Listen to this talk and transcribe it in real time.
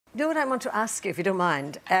You know what I want to ask you, if you don't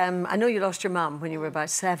mind? I know you lost your mum when you were about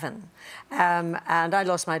 7, and I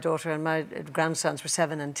lost my daughter, and my grandsons were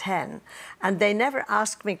 7 and 10, and they never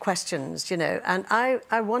asked me questions, you know, and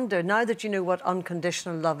I wonder, now that you know what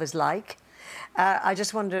unconditional love is like, I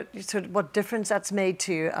just wonder sort of what difference that's made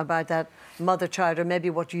to you about that mother-child, or maybe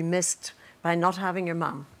what you missed by not having your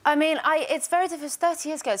mum. I mean, it's very difficult. 30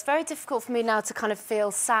 years ago, it's very difficult for me now to kind of feel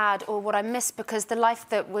sad or what I miss, because the life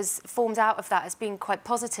that was formed out of that has been quite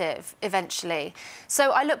positive eventually. So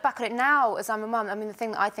I look back on it now as I'm a mum. I mean, the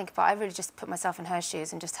thing that I think about, I really just put myself in her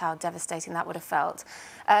shoes and just how devastating that would have felt.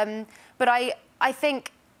 But I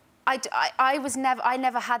think I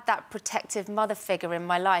never had that protective mother figure in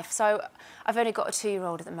my life. So I've only got a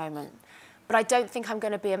 2-year-old at the moment. But I don't think I'm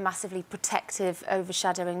going to be a massively protective,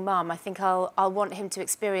 overshadowing mum. I think I'll want him to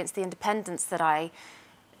experience the independence that I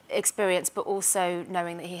experience, but also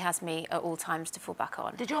knowing that he has me at all times to fall back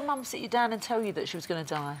on. Did your mum sit you down and tell you that she was going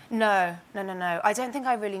to die? No. I don't think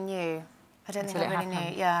I really knew. I don't think I really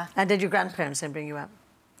knew, yeah. And did your grandparents then bring you up?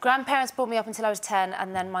 Grandparents brought me up until I was 10,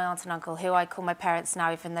 and then my aunt and uncle, who I call my parents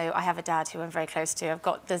now, even though I have a dad who I'm very close to.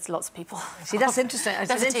 There's lots of people. See, that's interesting. It's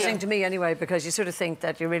interesting to me anyway, because you sort of think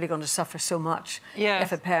that you're really going to suffer so much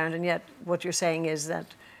if a parent, and yet what you're saying is that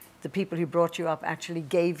the people who brought you up actually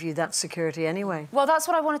gave you that security anyway. Well, that's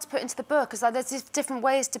what I wanted to put into the book, because there's just different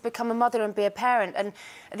ways to become a mother and be a parent, and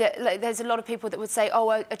there's a lot of people that would say,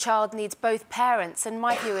 oh, a child needs both parents, and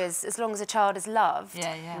my view is, as long as a child is loved,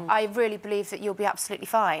 I really believe that you'll be absolutely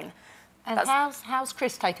fine. And how's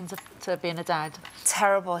Chris taken to being a dad?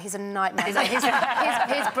 Terrible. He's a nightmare.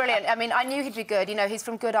 He's brilliant. I mean, I knew he'd be good. You know, he's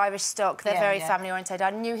from good Irish stock. They're very family-oriented.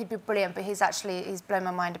 I knew he'd be brilliant, but he's blown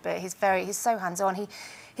my mind a bit. He's so hands-on.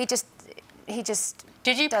 He just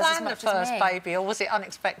Did you plan the first baby, or was it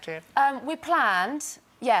unexpected? We planned,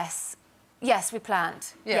 yes. Yes, we planned.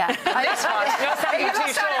 Yeah. This one, you're sounding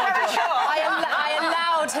too sure. I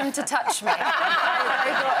allowed him to touch me.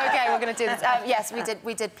 I thought, OK, we're going to do this. Yes,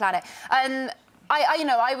 we did plan it.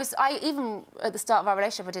 I even at the start of our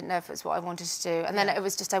relationship, I didn't know if it was what I wanted to do, and then it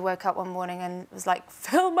was just I woke up one morning and was like,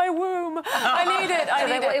 fill my womb. I need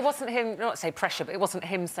it. It wasn't him, not say pressure, but it wasn't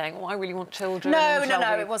him saying, oh, I really want children. No,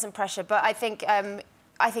 it wasn't pressure. But I think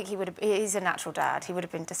he's a natural dad. He would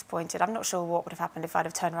have been disappointed. I'm not sure what would have happened if I'd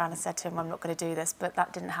have turned around and said to him, I'm not going to do this, but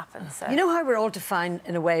that didn't happen, so... You know how we're all defined,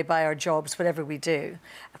 in a way, by our jobs, whatever we do?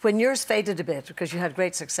 When yours faded a bit, because you had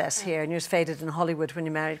great success here, and yours faded in Hollywood when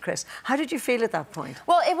you married Chris, how did you feel at that point?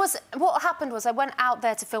 Well, what happened was I went out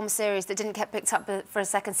there to film a series that didn't get picked up for a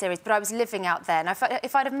second series, but I was living out there, and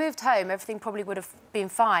if I'd have moved home, everything probably would have been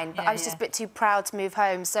fine, but I was just a bit too proud to move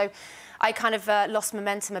home, so I kind of lost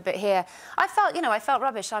momentum a bit here. I felt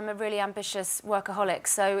rubbish. I'm a really ambitious workaholic,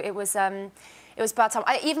 so it was bad time.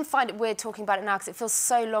 I even find it weird talking about it now because it feels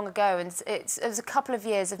so long ago, and it was a couple of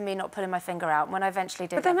years of me not pulling my finger out when I eventually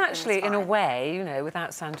did. But then actually, in a way, you know,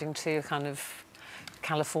 without sounding too kind of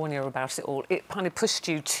California about it all, it kind of pushed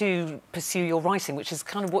you to pursue your writing, which is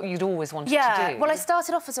kind of what you'd always wanted to do. Well, I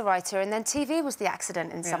started off as a writer, and then TV was the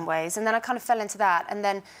accident in some ways, and then I kind of fell into that, and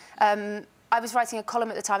then I was writing a column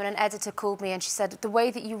at the time, and an editor called me and she said, the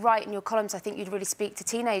way that you write in your columns, I think you'd really speak to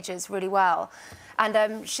teenagers really well.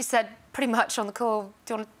 And she said, pretty much on the call,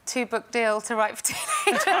 do you want a 2-book deal to write for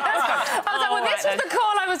teenagers? I was like, well, this was the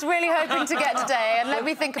call I was really hoping to get today, and let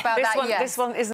me think about that, yes. This one isn't